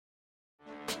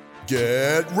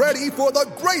Get ready for the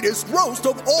greatest roast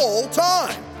of all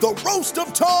time, the Roast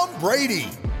of Tom Brady,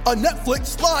 a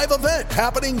Netflix live event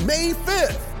happening May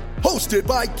 5th. Hosted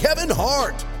by Kevin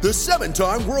Hart, the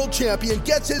 7-time world champion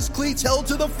gets his cleats held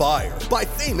to the fire by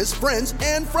famous friends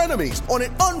and frenemies on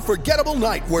an unforgettable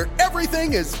night where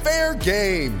everything is fair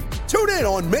game. Tune in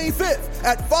on May 5th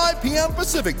at 5 p.m.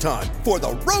 Pacific time for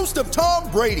the Roast of Tom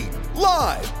Brady,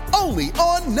 live only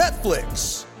on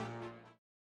Netflix.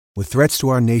 With threats to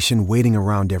our nation waiting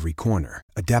around every corner,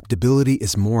 adaptability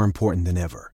is more important than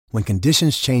ever. When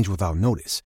conditions change without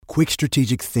notice, quick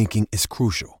strategic thinking is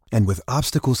crucial. And with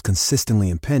obstacles consistently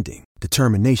impending,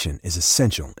 determination is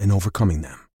essential in overcoming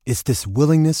them. It's this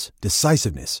willingness,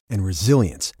 decisiveness, and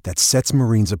resilience that sets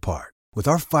Marines apart. With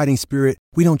our fighting spirit,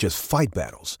 we don't just fight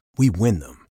battles, we win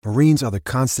them. Marines are the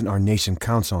constant our nation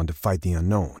counts on to fight the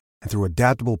unknown. And through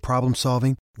adaptable problem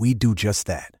solving, we do just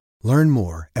that. Learn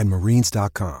more at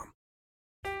marines.com.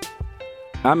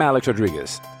 I'm Alex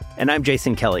Rodriguez. And I'm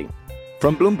Jason Kelly.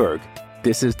 From Bloomberg,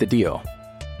 this is The Deal.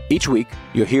 Each week,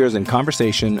 you'll hear us in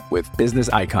conversation with business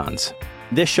icons.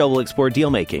 This show will explore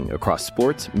deal-making across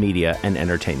sports, media, and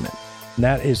entertainment.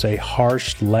 That is a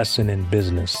harsh lesson in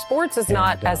business. Sports is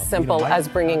not as simple as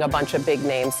bringing a bunch of big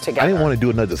names together. I didn't want to do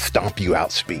another stomp you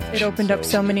out speech. It opened up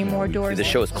so many more doors. The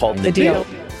show is called The Deal.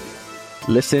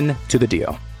 Listen to The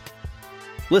Deal.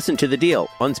 Listen to The Deal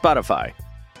on Spotify.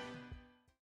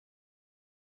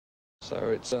 So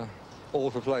it's all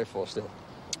for play for still?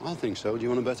 I think so. Do you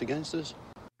want to bet against us?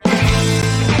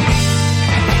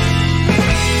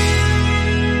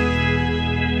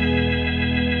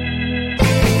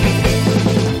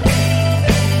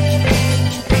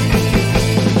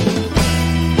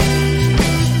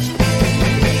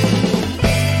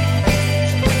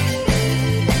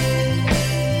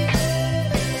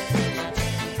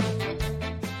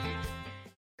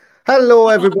 Hello,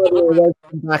 everybody, and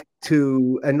welcome back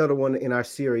to another one in our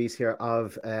series here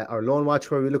of our Loan Watch,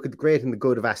 where we look at the great and the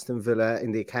good of Aston Villa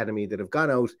in the academy that have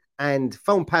gone out and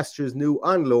found pastures new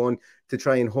on loan to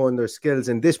try and hone their skills.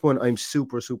 And this one I'm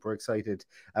super excited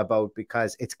about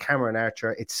because it's Cameron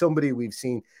Archer. It's somebody we've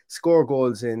seen score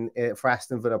goals in for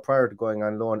Aston Villa prior to going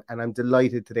on loan, and I'm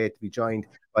delighted today to be joined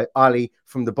by Ollie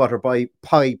from the Butter Pie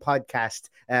podcast,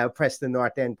 Preston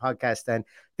North End podcast. And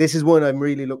this is one I'm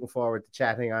really looking forward to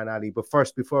chatting on, Ollie. But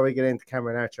first, before we get into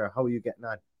Cameron Archer, how are you getting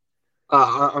on?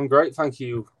 I'm great, thank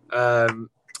you. I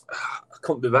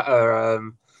couldn't be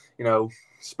better.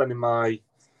 Spending my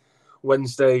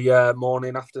Wednesday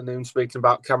morning, afternoon speaking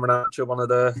about Cameron Archer, one of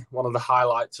the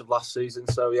highlights of last season.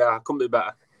 So yeah, I couldn't be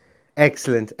better.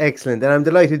 Excellent. And I'm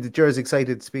delighted that you're as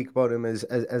excited to speak about him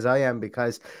as I am,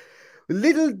 because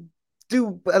little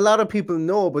do a lot of people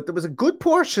know, but there was a good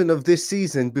portion of this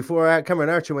season before Cameron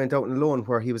Archer went out on loan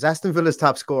where he was Aston Villa's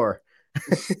top scorer.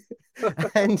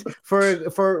 And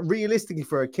for realistically,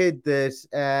 for a kid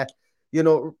that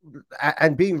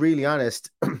and being really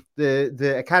honest,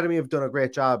 the academy have done a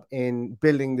great job in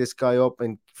building this guy up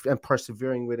and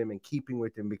persevering with him and keeping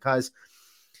with him, because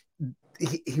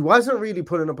he wasn't really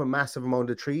putting up a massive amount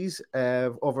of trees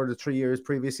over the 3 years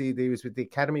previously. He was with the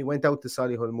academy, went out to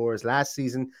Solihull Moors last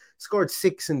season, scored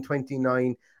 6 in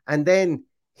 29, and then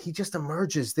he just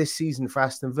emerges this season for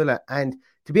Aston Villa. And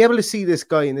to be able to see this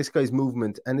guy and this guy's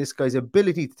movement and this guy's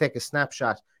ability to take a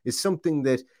snapshot is something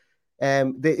that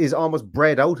is almost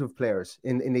bred out of players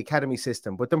in the academy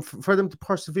system. But for them to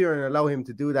persevere and allow him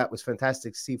to do that was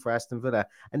fantastic to see for Aston Villa.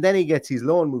 And then he gets his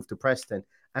loan move to Preston.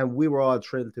 And we were all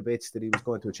thrilled to bits that he was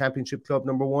going to a championship club,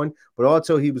 number one, but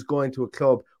also he was going to a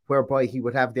club whereby he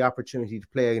would have the opportunity to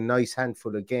play a nice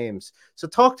handful of games. So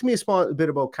talk to me a bit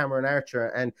about Cameron Archer,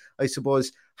 and I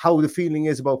suppose how the feeling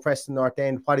is about Preston North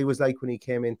End, what he was like when he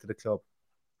came into the club.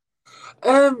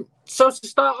 So to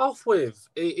start off with,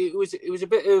 it was a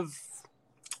bit of,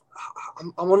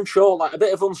 I'm unsure, like a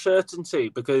bit of uncertainty,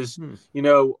 because,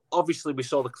 obviously we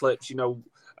saw the clips,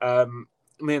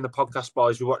 me and the podcast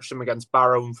boys, we watched him against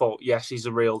Barrow and thought, yes, he's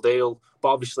a real deal. But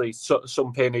obviously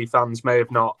some P&E fans may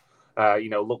have not,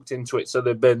 looked into it. So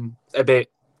they've been a bit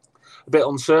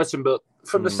uncertain. But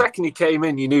from the second he came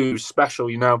in, you knew he was special,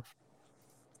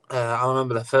 I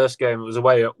remember the first game, it was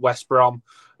away at West Brom,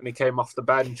 and he came off the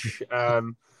bench.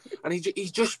 And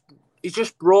he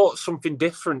just brought something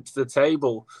different to the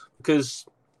table, because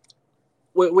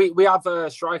we have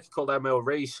a striker called Emil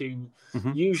Rees who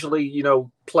usually,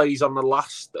 plays on the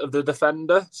last of the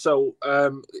defender. So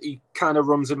he kind of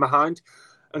runs in behind.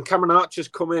 And Cameron Archer's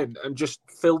come in and just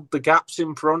filled the gaps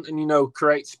in front and,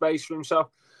 create space for himself.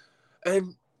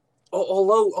 And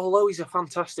although he's a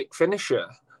fantastic finisher,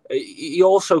 he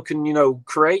also can,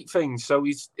 create things. So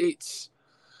he's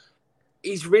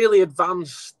really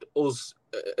advanced us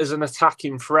as an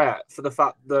attacking threat for the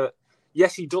fact that,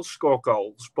 yes, he does score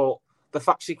goals, but the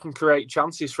fact he can create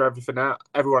chances for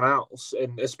everyone else,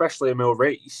 and especially Emil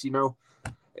Reis,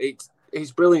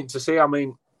 it's brilliant to see. I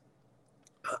mean,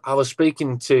 I was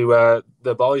speaking to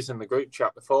the boys in the group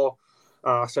chat before.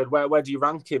 I said, where do you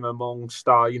rank him amongst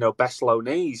our, best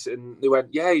loanees? And they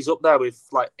went, yeah, he's up there with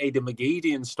like Aidan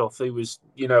McGeady and stuff. He was,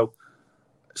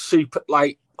 super,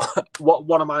 like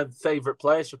one of my favourite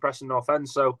players for Preston North End.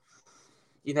 So,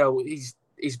 he's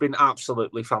been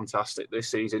absolutely fantastic this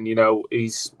season.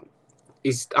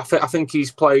 I think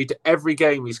he's played every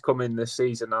game he's come in this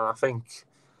season, and I think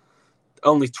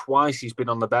only twice he's been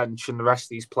on the bench, and the rest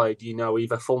he's played,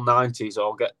 either full 90s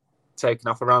or get taken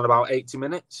off around about 80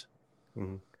 minutes.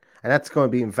 Mm-hmm. And that's going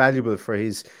to be invaluable for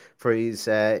his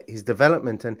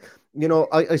development. And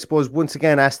I suppose once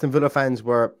again, Aston Villa fans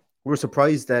were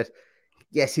surprised that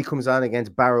yes, he comes on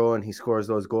against Barrow and he scores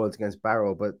those goals against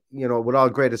Barrow. But with all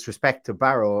greatest respect to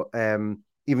Barrow,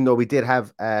 even though we did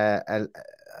have I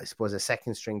suppose a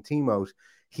second string team out,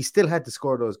 he still had to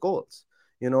score those goals.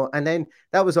 And then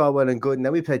that was all well and good. And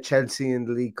then we played Chelsea in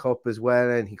the League Cup as well,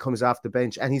 and he comes off the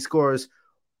bench and he scores.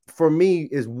 For me,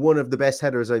 is one of the best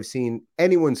headers I've seen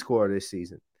anyone score this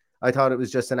season. I thought it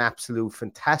was just an absolute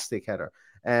fantastic header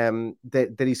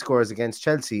that he scores against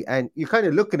Chelsea. And you kind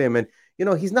of look at him and,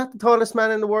 he's not the tallest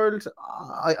man in the world.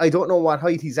 I don't know what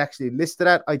height he's actually listed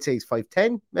at. I'd say he's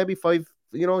 5'10", maybe 5.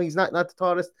 He's not the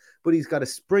tallest, but he's got a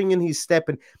spring in his step.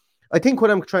 And I think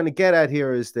what I'm trying to get at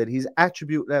here is that his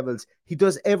attribute levels, he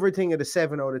does everything at a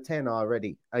 7 out of 10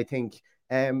 already. I think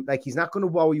he's not going to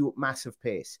wow you with massive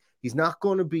pace. He's not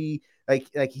going to be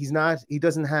he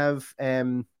doesn't have,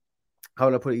 how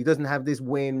will I put it? He doesn't have this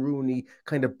Wayne Rooney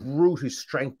kind of brutish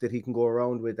strength that he can go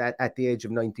around with at the age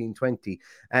of 19, 20.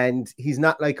 And he's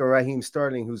not like a Raheem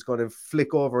Sterling who's going to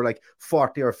flick over like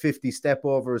 40 or 50 step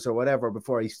overs or whatever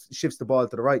before he shifts the ball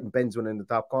to the right and bends one in the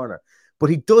top corner.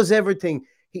 But he does everything.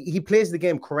 He plays the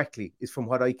game correctly, is from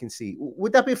what I can see.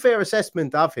 Would that be a fair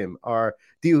assessment of him? Or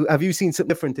have you seen something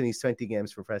different in his 20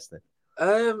 games for Preston?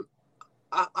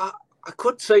 I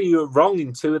could say you were wrong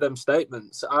in two of them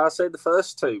statements. I say the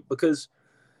first two because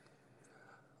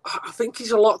I think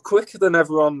he's a lot quicker than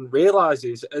everyone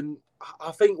realises. And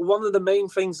I think one of the main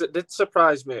things that did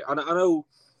surprise me, and I know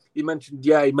you mentioned,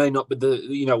 he may not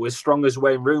be as strong as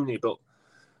Wayne Rooney, but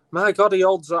my God, he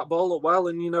holds that ball up well,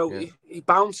 and he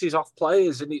bounces off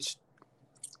players, and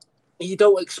you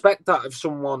don't expect that of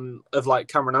someone of like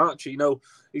Cameron Archer.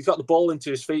 He's got the ball into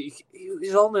his feet.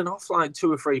 He's holding off like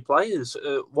 2 or 3 players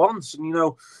at once. And,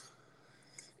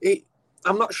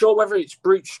 I'm not sure whether it's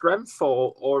brute strength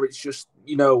or it's just,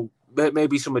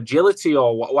 maybe some agility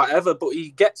or whatever, but he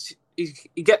gets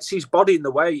his body in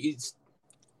the way.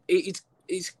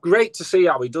 It's great to see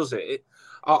how he does it.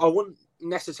 I wouldn't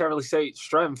necessarily say it's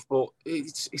strength, but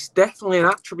it's definitely an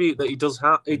attribute that he does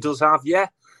have. Yeah.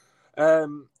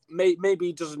 Maybe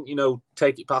he doesn't,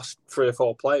 take it past 3 or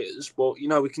 4 players, but,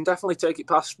 we can definitely take it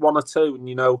past 1 or 2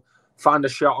 and, find a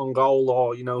shot on goal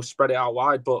or, spread it out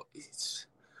wide. But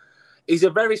he's a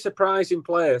very surprising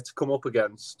player to come up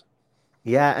against.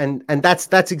 Yeah, and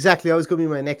that's exactly, I was going to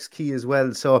be my next key as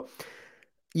well. So,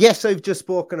 yes, I've just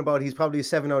spoken about he's probably a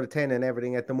 7 out of 10 and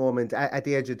everything at the moment at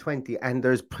the age of 20, and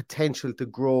there's potential to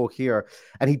grow here.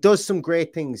 And he does some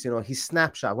great things, his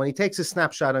snapshot. When he takes a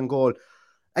snapshot on goal,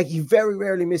 he very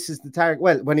rarely misses the target.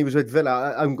 Well, when he was with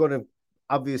Villa,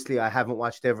 obviously I haven't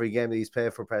watched every game that he's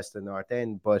played for Preston North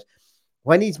End, but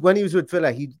when he was with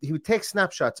Villa, he would take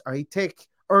snapshots, or he'd take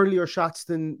earlier shots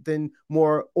than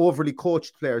more overly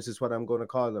coached players, is what I'm going to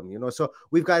call them. So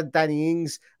we've got Danny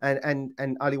Ings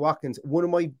and Ollie Watkins. One of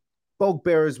my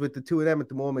bugbears with the two of them at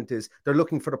the moment is they're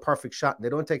looking for the perfect shot, and they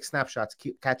don't take snapshots,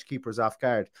 catch keepers off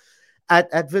guard.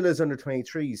 At Villa's under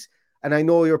 23s, and I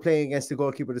know you're playing against a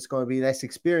goalkeeper that's going to be less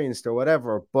experienced or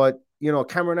whatever, but,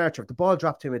 Cameron Archer, if the ball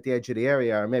dropped him at the edge of the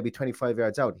area or maybe 25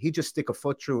 yards out, he'd just stick a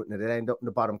foot through it and it'd end up in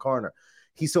the bottom corner.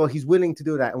 He's willing to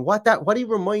do that. And what he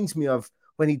reminds me of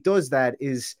when he does that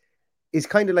is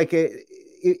kind of like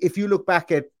if you look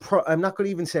back at, I'm not going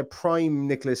to even say prime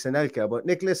Nicolas Anelka, but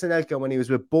Nicolas Anelka when he was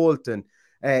with Bolton,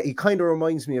 he kind of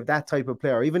reminds me of that type of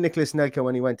player. Even Nicolas Anelka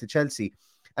when he went to Chelsea.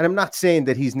 And I'm not saying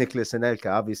that he's Nicolas Anelka,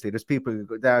 obviously. There's people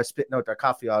that are spitting out their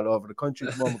coffee all over the country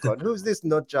at the moment going, who's this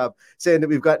nut job saying that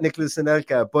we've got Nicolas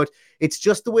Anelka? But it's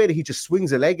just the way that he just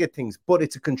swings a leg at things, but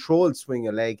it's a controlled swing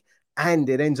a leg, and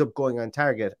it ends up going on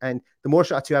target. And the more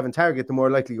shots you have on target, the more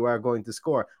likely you are going to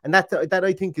score. And that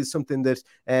I think is something that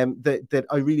that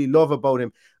I really love about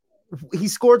him. He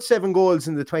scored 7 goals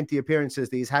in the 20 appearances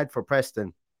that he's had for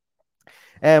Preston.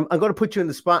 I'm going to put you in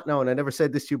the spot now, and I never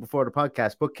said this to you before the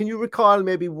podcast, but can you recall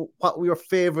maybe what your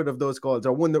favourite of those goals,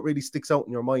 or one that really sticks out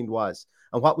in your mind was,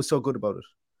 and what was so good about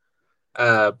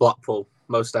it? Blackpool,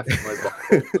 most definitely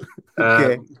Blackpool.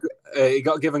 Okay. He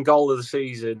got given goal of the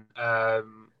season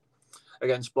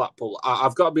against Blackpool.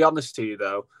 I've got to be honest to you,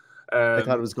 though. I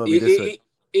thought it was going to be this way.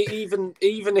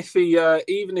 Even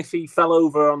if he fell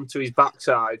over onto his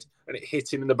backside and it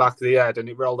hit him in the back of the head and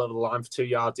it rolled over the line for 2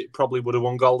 yards, it probably would have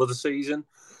won goal of the season.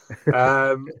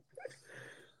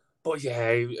 But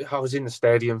yeah, I was in the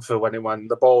stadium for when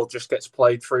the ball just gets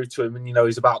played through to him, and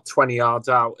he's about 20 yards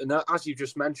out. And as you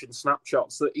just mentioned,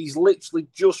 snapshots that he's literally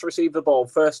just received the ball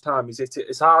first time. He's hit it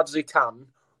as hard as he can,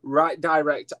 right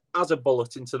direct as a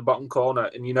bullet into the bottom corner,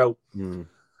 and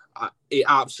it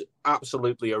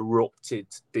absolutely erupted,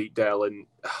 Deepdale, and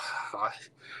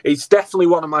it's definitely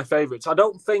one of my favourites. I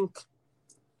don't think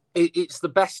it's the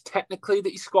best technically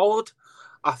that he scored.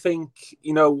 I think,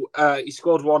 he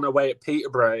scored one away at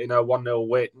Peterborough in a 1-0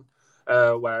 win,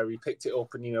 where he picked it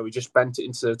up and, he just bent it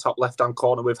into the top left-hand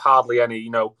corner with hardly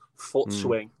any, foot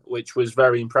swing, which was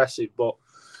very impressive. But,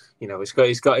 it's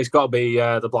got to be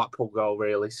the Blackpool goal,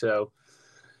 really. So,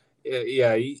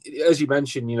 yeah, as you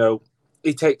mentioned,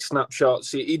 he takes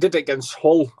snapshots. He did it against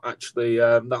Hull, actually.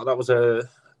 That was a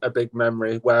big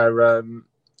memory where I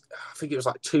think it was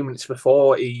like 2 minutes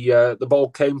before the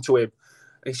ball came to him.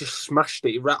 And he just smashed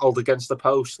it. He rattled against the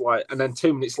post, and then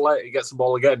 2 minutes later, he gets the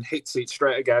ball again, hits it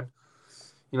straight again,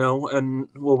 and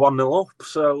we're 1-0 up.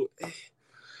 So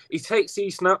he takes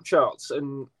these snapshots,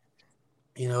 and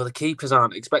the keepers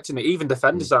aren't expecting it. Even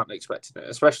defenders aren't expecting it,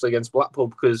 especially against Blackpool,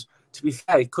 because to be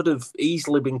fair, he could have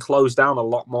easily been closed down a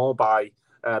lot more by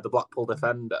the Blackpool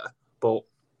defender. But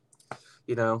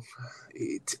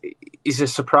he's a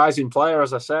surprising player,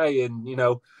 as I say, and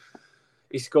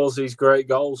he scores these great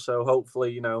goals, so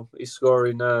hopefully, he's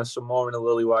scoring some more in a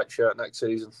lily white shirt next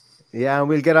season. Yeah, and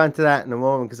we'll get on to that in a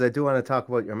moment, because I do want to talk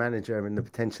about your manager and the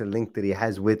potential link that he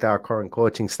has with our current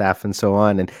coaching staff and so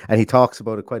on, and he talks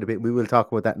about it quite a bit. We will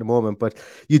talk about that in a moment, but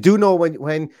you do know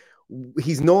when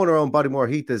he's known around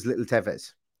Bodymore Heath as Little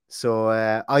Tevez. So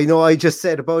I know I just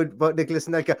said about Nicholas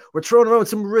Anelka, we're throwing around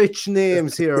some rich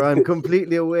names here. I'm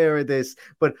completely aware of this,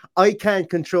 but I can't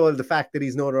control the fact that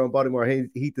he's known around Bodymore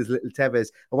Heath as Little Tevez.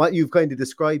 And what you've kind of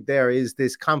described there is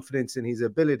this confidence in his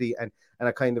ability, and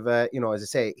a kind of as I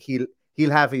say, he'll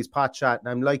have his pot shot. And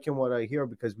I'm liking what I hear,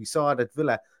 because we saw it at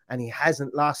Villa, and he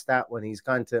hasn't lost that when he's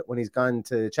gone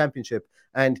to Championship.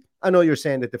 And I know you're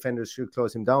saying that defenders should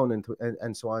close him down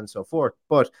and so on and so forth,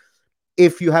 but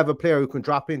if you have a player who can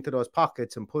drop into those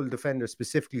pockets and pull defenders,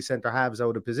 specifically centre halves,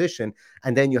 out of position,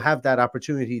 and then you have that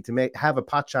opportunity to have a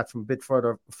pot shot from a bit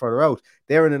further out,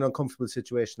 they're in an uncomfortable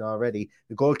situation already.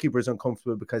 The goalkeeper is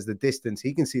uncomfortable because the distance,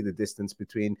 he can see the distance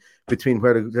between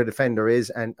where the defender is,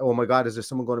 and oh my God, is there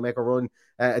someone going to make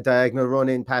a diagonal run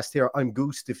in past here? I'm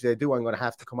goosed. If they do, I'm going to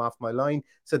have to come off my line.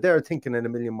 So they're thinking in a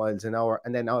million miles an hour,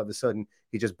 and then all of a sudden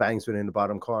he just bangs within the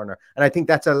bottom corner. And I think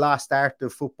that's a lost art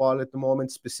of football at the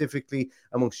moment, specifically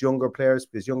amongst younger players,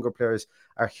 because younger players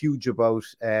are huge about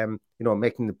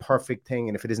making the perfect thing.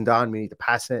 And if it isn't on, we need to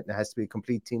pass it, and it has to be a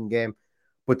complete team game.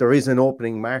 But there is an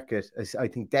opening market, I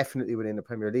think, definitely within the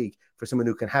Premier League for someone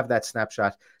who can have that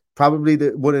snapshot. Probably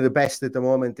one of the best at the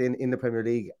moment in the Premier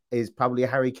League is probably a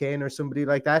Harry Kane or somebody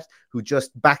like that, who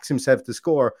just backs himself to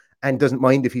score and doesn't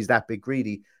mind if he's that bit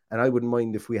greedy. And I wouldn't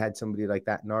mind if we had somebody like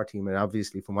that in our team. And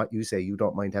obviously, from what you say, you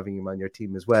don't mind having him on your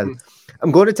team as well.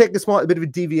 I'm going to take a bit of a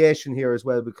deviation here as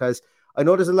well, because I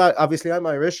know there's a lot. Obviously, I'm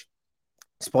Irish.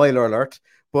 Spoiler alert.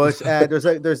 But there's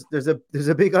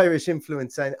a big Irish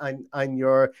influence on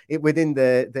your within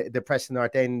the Preston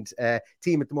North End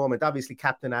team at the moment. Obviously,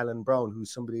 Captain Alan Brown,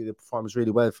 who's somebody that performs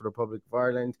really well for the Republic of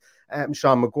Ireland.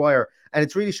 Sean Maguire, and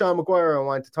it's really Sean Maguire I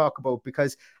want to talk about,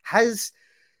 because has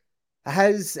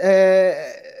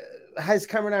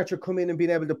Cameron Archer come in and been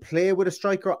able to play with a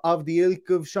striker of the ilk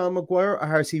of Sean Maguire, or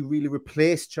has he really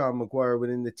replaced Sean Maguire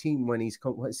within the team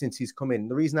since he's come in?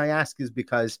 The reason I ask is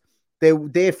because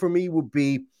they for me would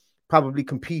be probably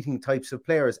competing types of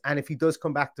players, and if he does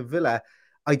come back to Villa,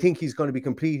 I think he's going to be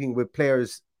competing with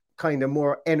players kind of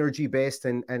more energy based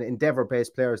and endeavour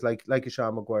based players like a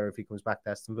Sean Maguire if he comes back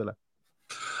to Aston Villa.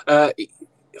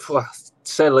 Well,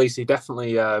 to say the least, he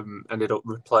definitely ended up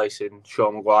replacing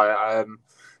Sean Maguire.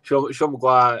 Sean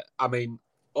Maguire, I mean,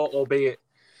 albeit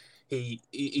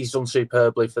he's done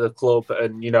superbly for the club,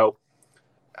 and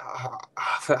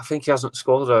I think he hasn't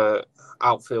scored a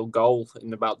outfield goal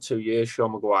in about 2 years,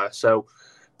 Sean Maguire. So,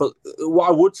 but what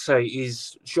I would say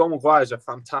is Sean Maguire is a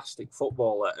fantastic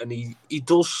footballer, and he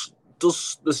does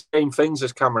the same things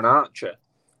as Cameron Archer,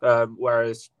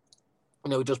 whereas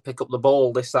he does pick up the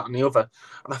ball, this, that, and the other.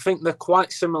 And I think they're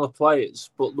quite similar players.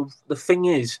 But the thing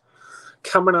is,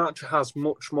 Cameron Archer has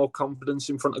much more confidence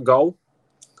in front of goal.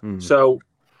 So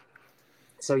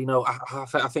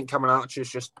I think Cameron Archer's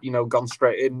just, gone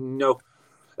straight in.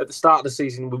 At the start of the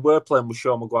season, we were playing with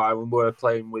Sean Maguire and we were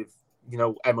playing with,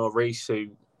 Emil Reese, who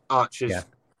Archer's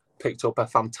picked up a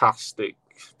fantastic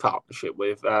partnership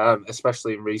with,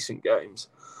 especially in recent games.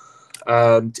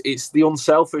 And it's the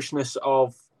unselfishness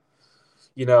of,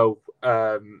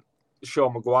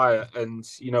 Sean Maguire and,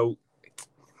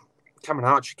 Cameron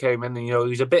Archer came in and,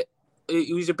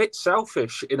 he was a bit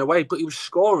selfish in a way, but he was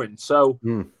scoring. So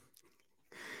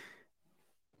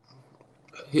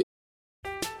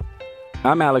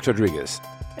I'm Alex Rodriguez.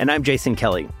 And I'm Jason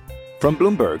Kelly. From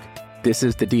Bloomberg, this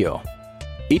is The Deal.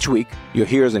 Each week, you'll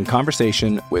hear us in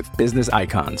conversation with business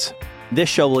icons. This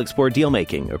show will explore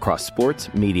deal-making across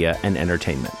sports, media, and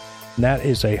entertainment. That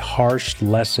is a harsh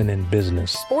lesson in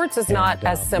business. Sports is not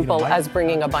as simple as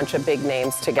bringing a bunch of big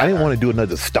names together. I didn't want to do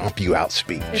another stomp you out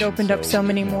speech. It opened up so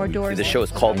many more doors. The show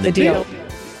is called The Deal.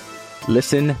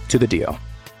 Listen to The Deal.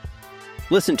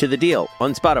 Listen to The Deal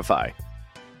on Spotify.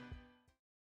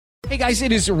 Hey guys,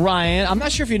 it is Ryan. I'm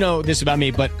not sure if you know this about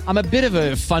me, but I'm a bit of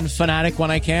a fun fanatic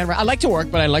when I can. I like to work,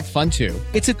 but I like fun too.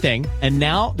 It's a thing. And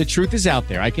now the truth is out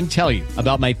there. I can tell you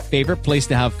about my favorite place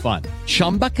to have fun.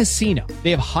 Chumba Casino.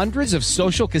 They have hundreds of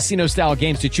social casino style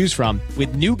games to choose from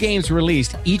with new games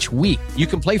released each week. You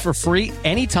can play for free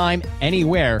anytime,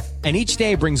 anywhere. And each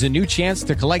day brings a new chance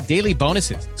to collect daily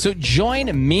bonuses. So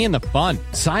join me in the fun.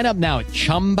 Sign up now at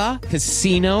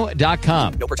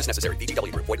ChumbaCasino.com. No purchase necessary.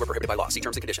 VGW Group. Void where prohibited by law. See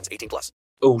terms and conditions. 18+.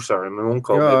 Oh, sorry, my mum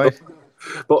called me. Right.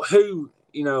 But who's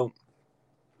going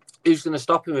to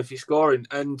stop him if he's scoring?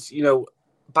 And,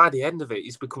 by the end of it,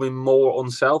 he's becoming more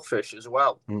unselfish as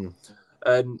well. And,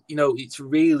 it's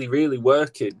really, really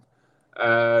working,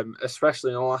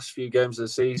 especially in the last few games of the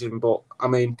season. But, I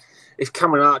mean, if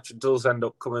Cameron Archer does end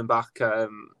up coming back, I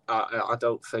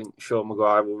don't think Sean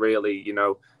Maguire will really,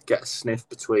 get a sniff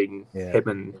between him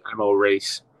and Emil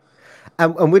Reese.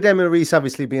 And with Emil Reese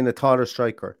obviously being a taller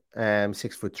striker,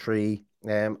 6'3",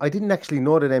 I didn't actually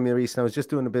know that Emil Reese. And I was just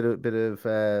doing a bit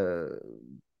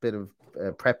of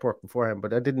prep work beforehand,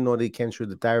 but I didn't know that he came through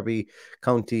the Derby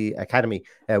County Academy,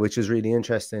 which is really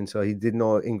interesting. So he did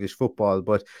know English football.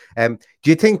 But do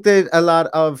you think that a lot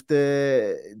of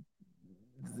the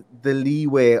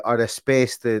leeway or the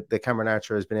space that Cameron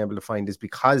Archer has been able to find is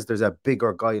because there's a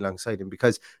bigger guy alongside him?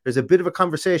 Because there's a bit of a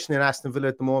conversation in Aston Villa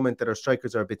at the moment that our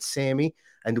strikers are a bit samey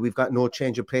and we've got no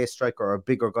change of pace striker or a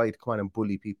bigger guy to come on and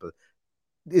bully people.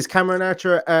 Is Cameron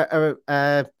Archer,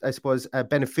 I suppose, a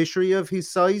beneficiary of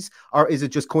his size, or is it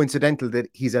just coincidental that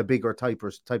he's a bigger type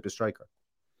of striker?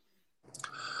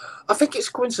 I think it's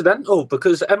coincidental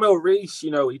because Emil Reese,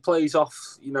 he plays off,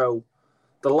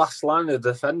 the last line of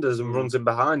defenders and runs in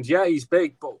behind. Yeah, he's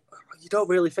big, but you don't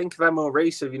really think of Emil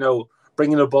Reese of,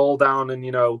 bringing a ball down and,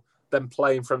 then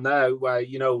playing from there where,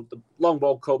 the long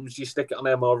ball comes, you stick it on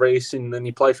Emil Reese and then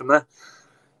you play from there.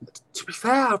 To be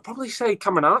fair, I'd probably say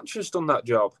Cameron Archer's done that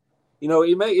job.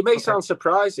 It may sound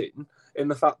surprising in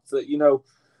the fact that,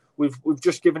 we've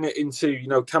just given it into,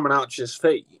 Cameron Archer's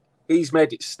feet. He's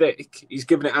made it stick. He's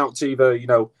given it out to either,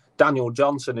 Daniel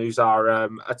Johnson, who's our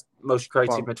most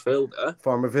creative midfielder.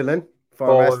 Former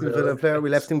Aston Villa player.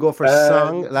 We left him go for a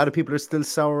song. A lot of people are still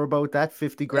sour about that.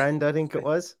 50 grand, I think it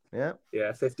was. Yeah.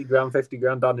 Yeah, 50 grand,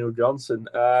 Daniel Johnson.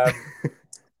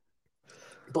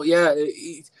 But yeah,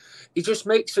 he just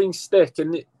makes things stick.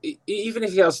 And even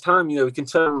if he has time, he can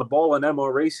turn on the ball and Emil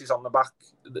Reese is on the back.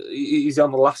 He's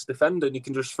on the last defender and you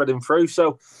can just thread him through.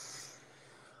 So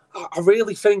I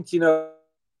really think,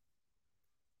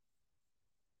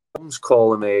 Tom's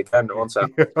calling me again. One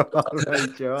second. All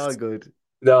right, you're all good.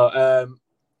 No,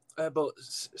 but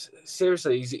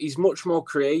seriously, he's much more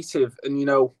creative,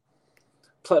 and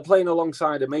playing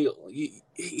alongside Emil,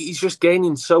 he's just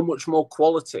gaining so much more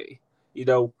quality.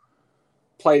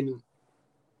 Playing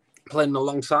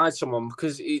alongside someone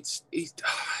because it's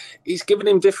giving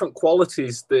him different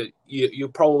qualities that you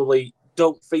probably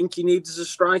don't think he needs as a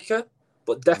striker,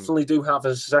 but definitely do have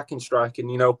as a second striker.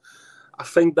 And I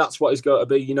think that's what he's going to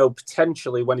be,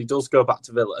 potentially when he does go back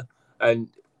to Villa. And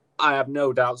I have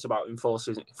no doubts about him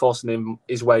forcing him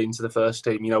his way into the first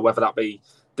team, whether that be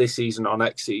this season or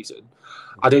next season.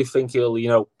 I do think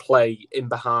he'll, play in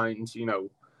behind,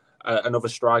 another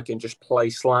striker and just play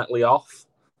slightly off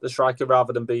the striker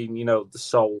rather than being, the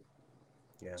sole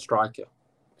striker.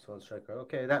 sole striker.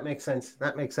 Okay, that makes sense.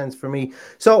 That makes sense for me.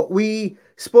 So we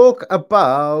spoke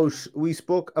about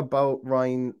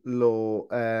Ryan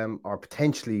Lowe, or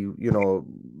potentially,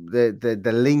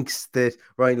 the links that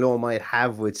Ryan Lowe might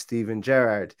have with Steven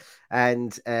Gerrard,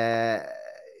 and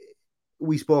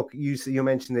we spoke. You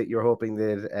mentioned that you're hoping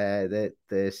that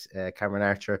Cameron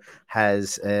Archer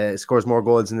scores more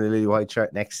goals in the Lily White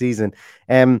shirt next season.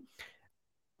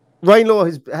 Ryan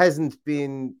Lowe hasn't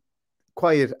been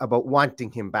quiet about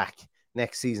wanting him back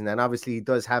next season, and obviously he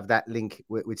does have that link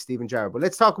with Steven Gerrard. But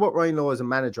let's talk about Ryan Lowe as a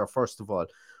manager first of all.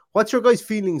 What's your guys'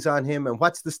 feelings on him, and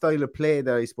what's the style of play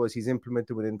that I suppose he's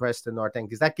implemented within Preston North End?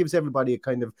 Because that gives everybody a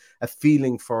kind of a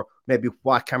feeling for maybe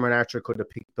what Cameron Archer could have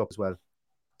picked up as well.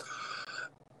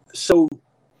 So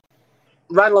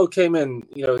Ryan Lowe came in,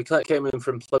 he came in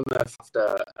from Plymouth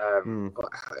after.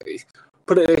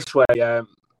 Put it this way.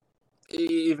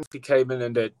 Even if he came in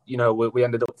and did, we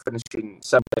ended up finishing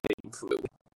 17th.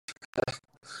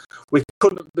 We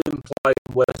couldn't have been playing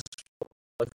worse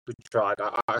if we tried.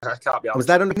 I can't be honest. Was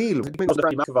that on Neil?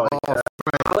 Frankie McAvoy.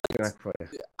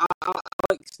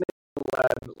 Alex Neil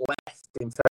left in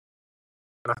February,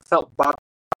 and I felt bad for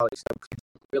Alex Neil because he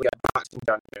didn't really get back in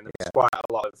January, and there was quite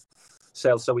a lot of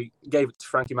sales. So we gave it to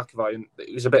Frankie McAvoy, and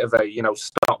it was a bit of a,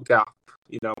 stopgap,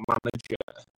 manager.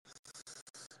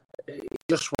 He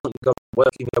just wasn't going to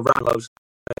work. Ryan Lowe's,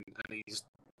 and he's,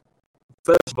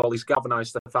 first of all, he's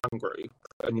galvanised the fan group,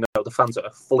 and the fans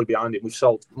are fully behind him. We've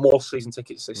sold more season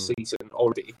tickets this season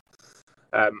already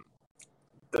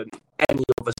than any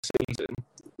other season.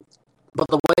 But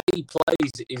the way he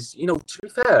plays is, to be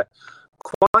fair,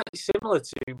 quite similar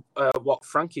to what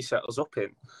Frankie set us up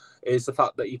in. Is the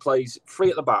fact that he plays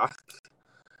three at the back,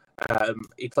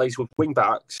 he plays with wing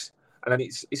backs. And then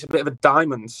it's a bit of a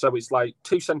diamond. So it's like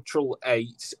 2 central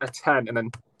 8s, a 10, and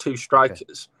then 2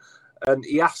 strikers. Okay. And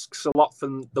he asks a lot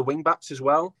from the wing-backs as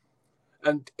well.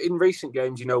 And in recent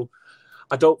games,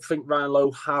 I don't think Ryan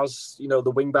Lowe has, the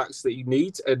wing-backs that he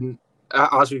needs. And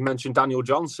as we've mentioned, Daniel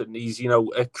Johnson, he's,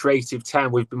 a creative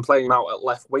 10. We've been playing him out at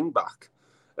left wing-back.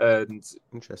 And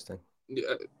interesting.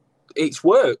 It's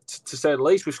worked, to say the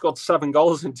least. We've scored 7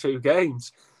 goals in 2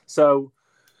 games. So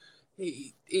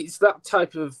it's that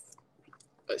type of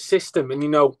system, and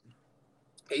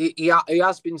he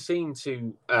has been seen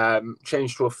to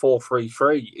change to a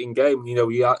 4-3-3 in game. He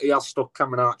has stuck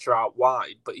Cameron Archer out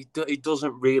wide, but it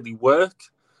doesn't really work.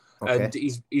 Okay. And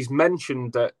he's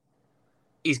mentioned that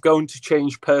he's going to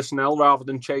change personnel rather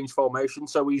than change formation.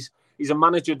 So he's a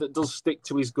manager that does stick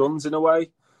to his guns in a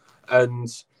way, and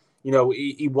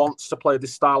he wants to play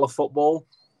this style of football.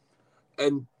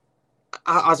 And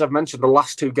as I've mentioned, the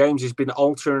last 2 games he's been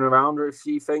altering around a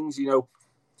few things.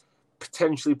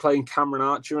 Potentially playing Cameron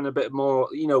Archer in a bit more,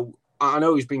 I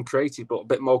know he's been creative, but a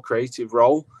bit more creative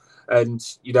role. And,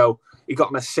 he got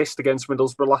an assist against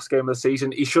Middlesbrough last game of the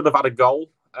season. He should have had a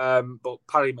goal, but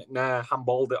Paddy McNair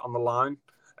handballed it on the line.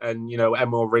 And,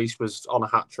 Emil Rees was on a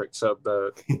hat-trick, so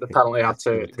the penalty had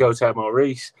to go to Emil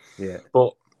Rees. Yeah.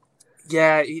 But,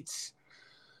 yeah,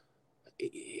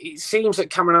 it seems that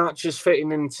Cameron Archer's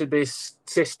fitting into this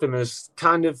system as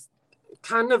kind of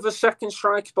a second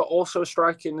striker, but also a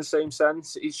striker in the same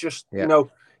sense. It's just,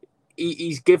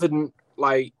 he's given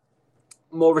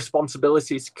more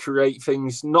responsibility to create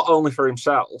things, not only for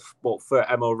himself, but for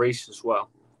Emil Rees as well.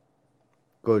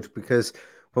 Good, because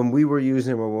when we were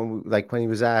using him, or when he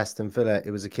was asked in Villa,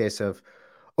 it was a case of,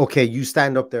 okay, you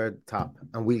stand up there at the top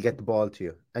and we'll get the ball to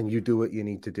you and you do what you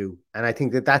need to do. And I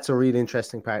think that that's a really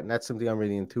interesting part, and that's something I'm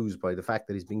really enthused by, the fact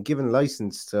that he's been given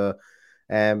license to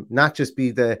not just be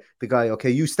the guy, okay,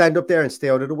 you stand up there and stay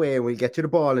out of the way and we'll get you the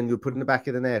ball and you'll put it in the back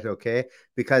of the net, okay?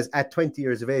 Because at 20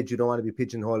 years of age, you don't want to be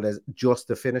pigeonholed as just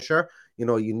a finisher.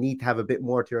 You need to have a bit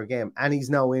more to your game. And he's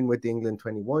now in with the England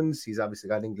 21s. He's obviously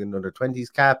got England under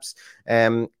 20s caps.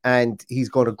 And he's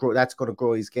going to grow. That's going to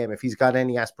grow his game. If he's got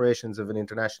any aspirations of an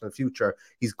international future,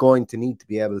 he's going to need to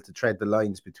be able to tread the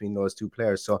lines between those 2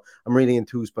 players. So I'm really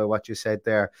enthused by what you said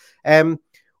there.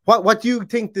 What do you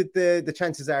think that the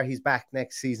chances are he's back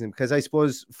next season? Because I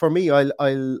suppose for me,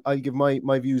 I'll give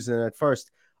my views on it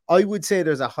first. I would say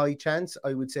there's a high chance.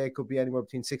 I would say it could be anywhere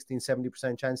between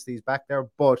 60-70% chance that he's back there.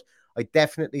 But I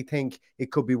definitely think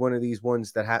it could be one of these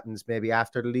ones that happens maybe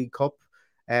after the League Cup.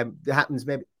 That happens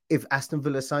maybe if Aston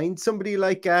Villa signed somebody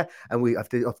like, and we have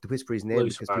to whisper his name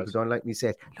Luis because Suarez. People don't like me say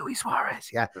it, Luis Suarez.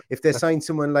 Yeah, if they sign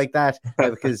someone like that,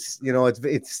 because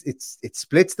it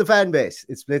splits the fan base.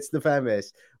 It splits the fan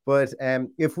base. But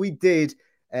if we did,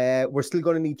 we're still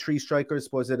going to need 3 strikers. I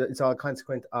suppose it's all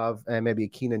consequent of maybe a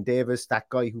Keenan Davis, that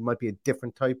guy who might be a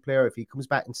different type player. If he comes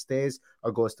back and stays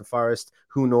or goes to Forest,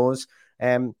 who knows?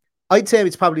 I'd say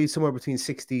it's probably somewhere between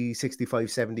 60, 65,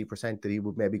 70% that he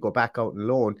would maybe go back out on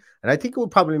loan. And I think it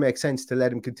would probably make sense to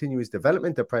let him continue his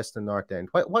development at Preston North End.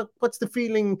 What's the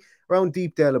feeling around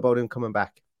Deepdale about him coming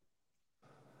back?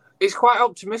 It's quite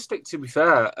optimistic, to be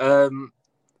fair. There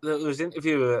was an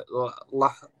interview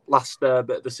last bit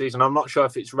of the season. I'm not sure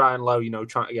if it's Ryan Lowe,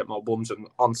 trying to get more bums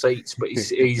on seats, but he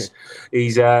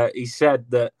said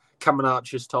that Cameron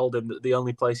Archer's told him that the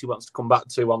only place he wants to come back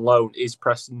to on loan is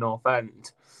Preston North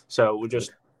End. So we're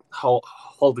just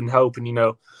holding hope. And,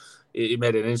 he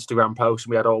made an Instagram post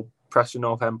and we had all Preston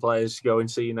North End players go and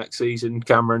see you next season,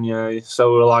 Cameron. Yeah.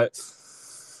 So we're like,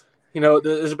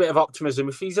 there's a bit of optimism.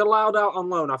 If he's allowed out on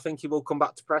loan, I think he will come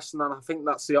back to Preston, and I think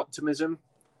that's the optimism.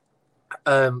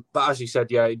 But as you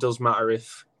said, yeah, it does matter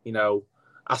if,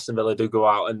 Aston Villa do go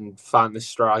out and find this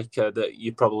striker that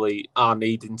you probably are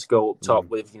needing to go up top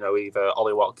with, either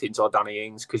Ollie Watkins or Danny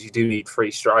Ings, because you do need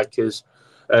 3 strikers.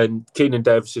 And Keenan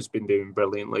Davis has been doing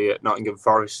brilliantly at Nottingham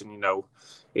Forest, and,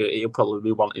 he'll probably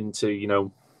be wanting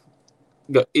to,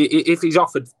 if he's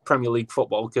offered Premier League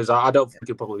football, because I don't think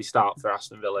he'll probably start for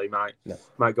Aston Villa. He might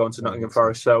go into Nottingham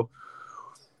Forest. So,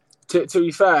 to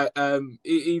be fair,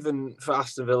 even for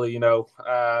Aston Villa,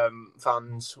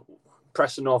 fans,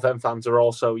 Preston North End fans are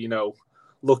also,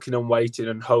 looking and waiting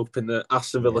and hoping that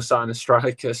Aston Villa sign a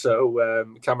striker.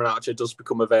 So Cameron Archer does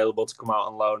become available to come out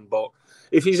on loan. But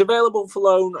if he's available for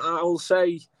loan, I will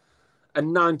say a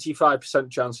 95%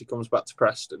 chance he comes back to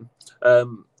Preston.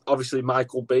 Obviously,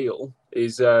 Michael Beale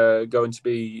is going to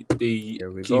be the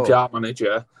QPR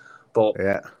manager, but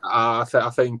I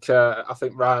think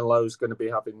Ryan Lowe's going to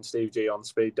be having Steve G on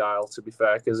speed dial. To be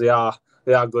fair, because they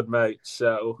are good mates.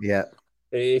 So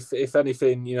if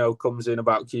anything comes in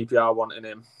about QPR wanting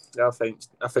him, I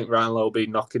think Ryan Lowe will be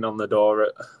knocking on the door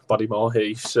at Bodymore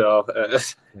Heath. So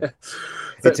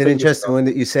it's an interesting one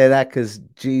that you say that, because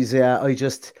geez, I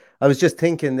was just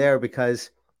thinking there,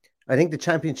 because I think the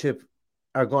Championship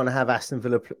are going to have Aston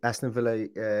Villa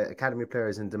academy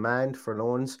players in demand for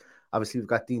loans. Obviously, we've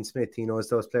got Dean Smith. He knows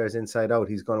those players inside out.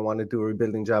 He's going to want to do a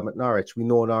rebuilding job at Norwich. We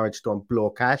know Norwich don't blow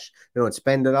cash. They don't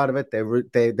spend a lot of it.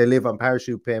 They live on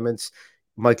parachute payments.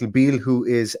 Michael Beale, who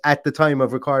is at the time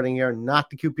of recording here not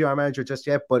the QPR manager just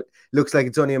yet, but looks like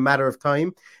it's only a matter of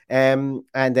time. And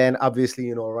then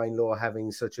obviously, Ryan Lowe having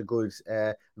such a good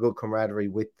camaraderie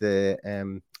with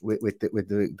the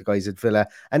guys at Villa.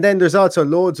 And then there's also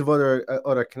loads of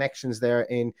other connections there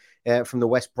from the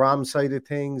West Brom side of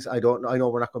things. I know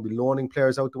we're not going to be loaning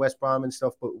players out to West Brom and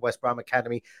stuff, but West Brom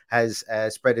Academy has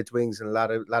spread its wings, and a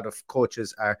lot of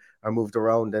coaches are moved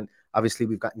around. And obviously,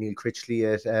 we've got Neil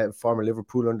Critchley, former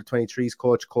Liverpool under-23s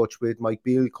coach with Mike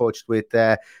Beale, coached with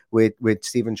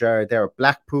Stephen Gerrard there at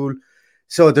Blackpool.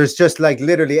 So there's just like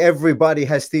literally everybody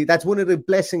has that's one of the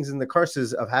blessings and the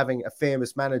curses of having a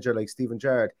famous manager like Stephen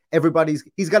Gerrard.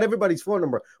 He's got everybody's phone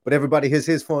number, but everybody has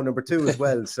his phone number too as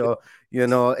well. So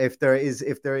if there is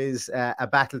a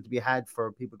battle to be had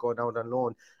for people going out on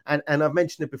loan, and I've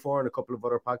mentioned it before in a couple of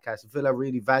other podcasts, Villa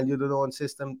really value the loan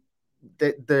system.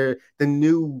 The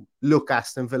new look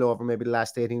Aston Villa over maybe the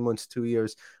last 18 months, 2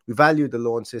 years, we value the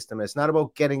loan system. It's not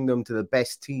about getting them to the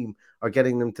best team or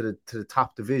getting them to the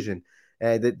top division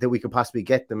that we could possibly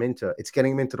get them into. It's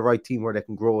getting them into the right team where they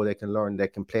can grow, they can learn, they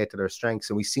can play to their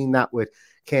strengths. And we've seen that with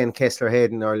Ken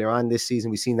Kessler-Hayden earlier on this season.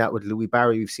 We've seen that with Louis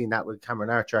Barry. We've seen that with Cameron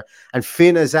Archer. And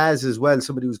Finn Azaz as well,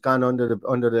 somebody who's gone under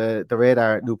the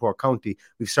radar at Newport County.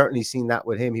 We've certainly seen that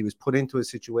with him. He was put into a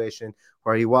situation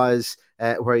where he was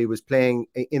playing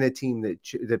in a team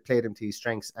that played him to his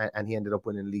strengths, and he ended up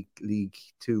winning League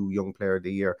 2 Young Player of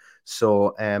the Year.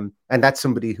 So, and that's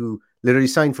somebody who literally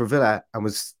signed for Villa and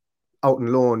was out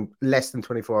on loan less than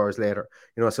 24 hours later.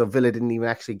 So Villa didn't even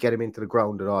actually get him into the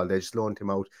ground at all. They just loaned him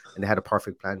out, and they had a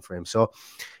perfect plan for him. So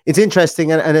it's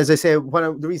interesting. And as I say,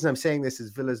 the reason I'm saying this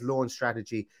is Villa's loan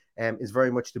strategy is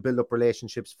very much to build up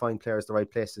relationships, find players the right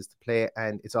places to play,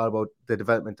 and it's all about the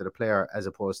development of the player, as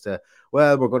opposed to,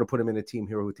 well, we're going to put him in a team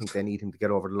here who think they need him to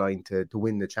get over the line to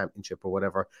win the championship or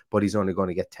whatever, but he's only going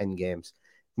to get 10 games.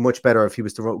 Much better if he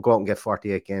was to go out and get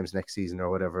 48 games next season or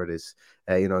whatever it is,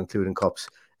 including cups.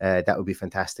 That would be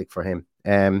fantastic for him.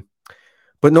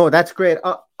 But no, that's great.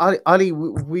 Ollie,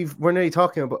 we're nearly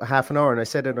talking about half an hour, and I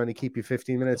said I'd only keep you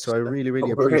 15 minutes. So I really,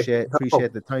 really appreciate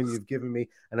the time you've given me.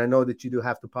 And I know that you do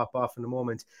have to pop off in a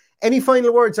moment. Any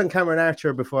final words on Cameron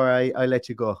Archer before I let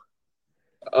you go?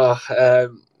 I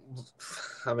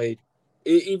mean,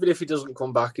 even if he doesn't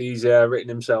come back, he's written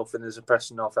himself in as a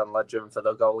Preston North End legend for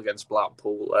the goal against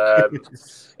Blackpool.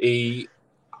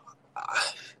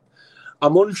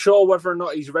 I'm unsure whether or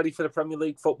not he's ready for the Premier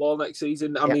League football next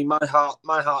season. I mean, my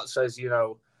heart says,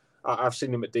 I've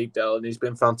seen him at Deepdale and he's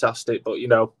been fantastic, but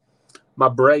my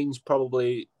brain's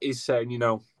probably is saying, he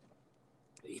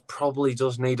probably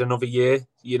does need another year,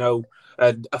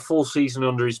 and a full season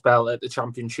under his belt at the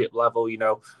championship level.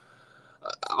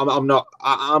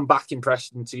 I'm backing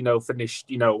Preston to, finish,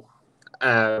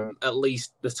 at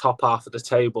least the top half of the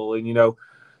table. And,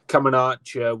 Cameron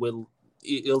Archer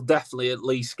he'll definitely at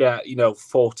least get,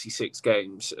 46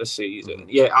 games a season.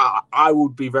 Yeah, I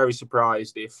would be very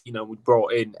surprised if, we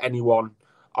brought in anyone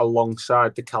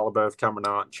alongside the caliber of Cameron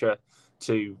Archer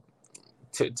to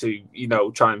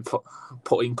try and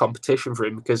put in competition for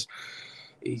him, because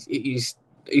he's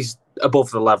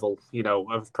above the level,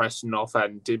 of Preston North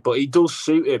End. But it does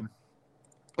suit him.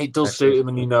 It does suit him,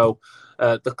 and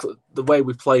the way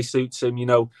we play suits him.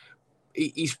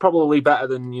 He's probably better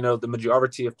than the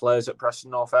majority of players at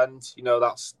Preston North End.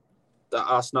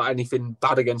 That's not anything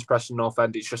bad against Preston North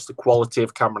End. It's just the quality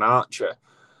of Cameron Archer.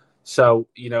 So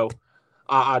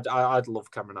I'd love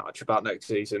Cameron Archer back next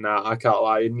season. I can't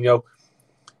lie. And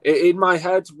in my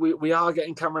head, we are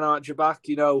getting Cameron Archer back.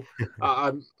 We're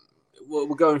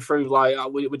going through,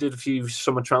 we did a few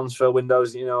summer transfer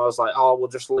windows. I was like, we'll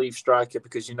just leave striker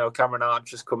because Cameron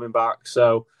Archer's coming back.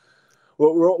 So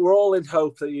we're all in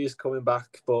hope that he is coming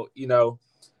back. But in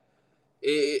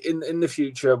the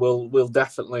future, we'll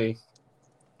definitely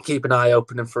keep an eye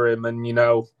open for him. And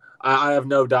I have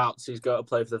no doubts he's got to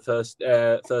play for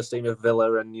the first team of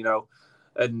Villa.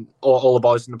 And all the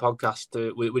boys in the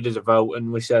podcast, we did a vote,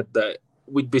 and we said that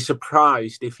we'd be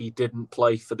surprised if he didn't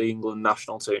play for the England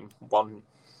national team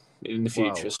in the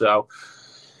future. Wow. So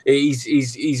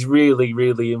he's really,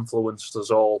 really influenced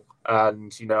us all,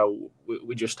 and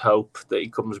we just hope that he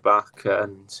comes back,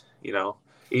 and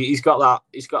he's got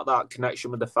that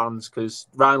connection with the fans, because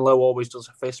Ryan Lowe always does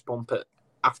a fist bump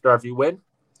after every win.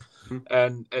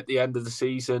 And at the end of the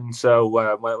season, so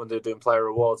when they're doing player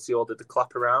awards, they all did the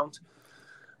clap around,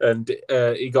 and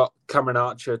he got Cameron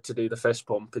Archer to do the fist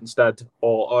pump instead,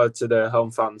 or to the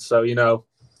home fans. So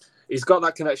he's got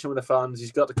that connection with the fans,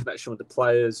 he's got the connection with the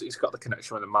players, he's got the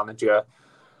connection with the manager.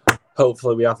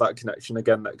 Hopefully, we have that connection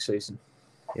again next season.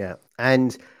 Yeah,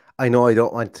 and I know I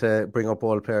don't want to bring up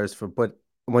all players but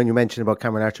when you mentioned about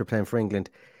Cameron Archer playing for England,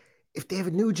 if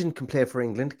David Nugent can play for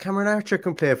England, Cameron Archer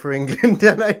can play for England.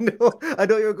 And I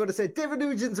know you were going to say David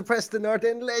Nugent's a Preston North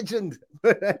End legend.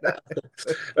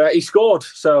 He scored,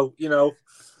 so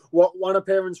one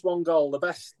appearance, one goal, the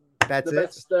best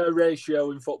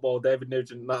ratio in football. David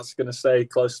Nugent, that's going to stay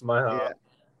close to my heart.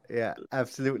 Yeah,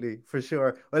 absolutely, for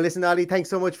sure. Well, listen, Ali, thanks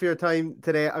so much for your time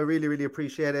today. I really, really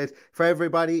appreciate it. For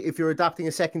everybody, if you're adopting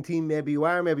a second team, maybe you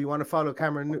want to follow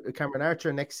Cameron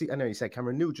Archer next season. I know you said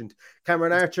Cameron Nugent.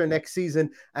 Cameron Archer next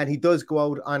season, and he does go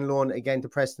out on loan again to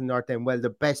Preston North End. Well, the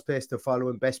best place to follow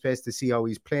him, best place to see how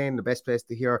he's playing, the best place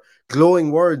to hear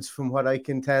glowing words from what I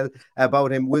can tell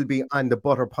about him will be on the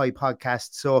Butter Pie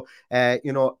podcast. So, I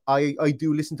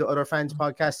do listen to other fans'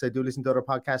 podcasts. I do listen to other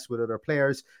podcasts with other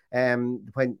players.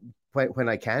 When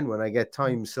I can, when I get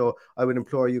time. So I would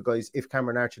implore you guys, if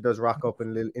Cameron Archer does rock up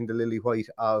in the lily white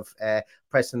of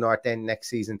Preston North End next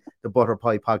season, the Butter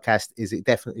Pie podcast is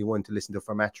definitely one to listen to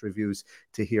for match reviews,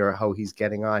 to hear how he's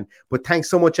getting on. But thanks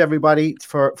so much, everybody,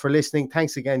 for listening.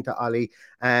 Thanks again to Ali.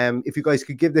 If you guys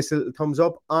could give this a thumbs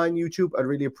up on YouTube, I'd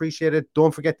really appreciate it.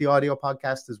 Don't forget the audio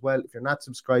podcast as well. If you're not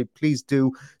subscribed, please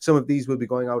do. Some of these will be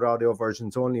going out audio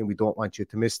versions only, and we don't want you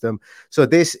to miss them. So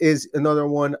this is another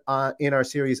one in our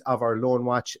series of our Loan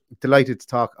Watch. Delighted to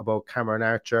talk about Cameron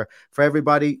Archer. For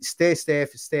everybody, stay safe,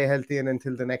 stay healthy, and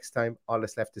until the next time, all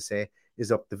that's left to say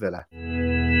is up the Villa.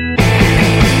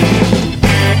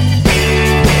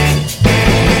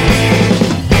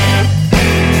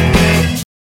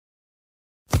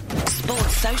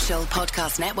 Sports Social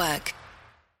Podcast Network.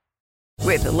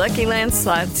 With the Lucky Land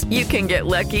Slots, you can get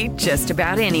lucky just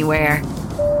about anywhere.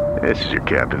 This is your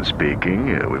captain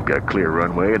speaking. We've got clear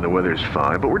runway and the weather's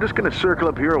fine, but we're just going to circle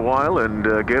up here a while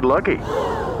and get lucky.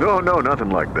 No, nothing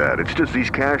like that. It's just these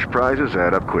cash prizes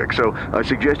add up quick. So I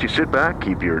suggest you sit back,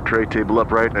 keep your tray table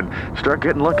upright, and start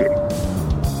getting lucky.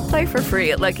 Play for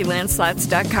free at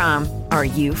LuckyLandSlots.com. Are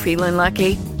you feeling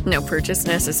lucky? No purchase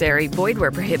necessary. Void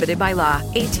where prohibited by law.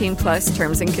 18+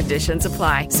 terms and conditions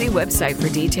apply. See website for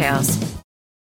details.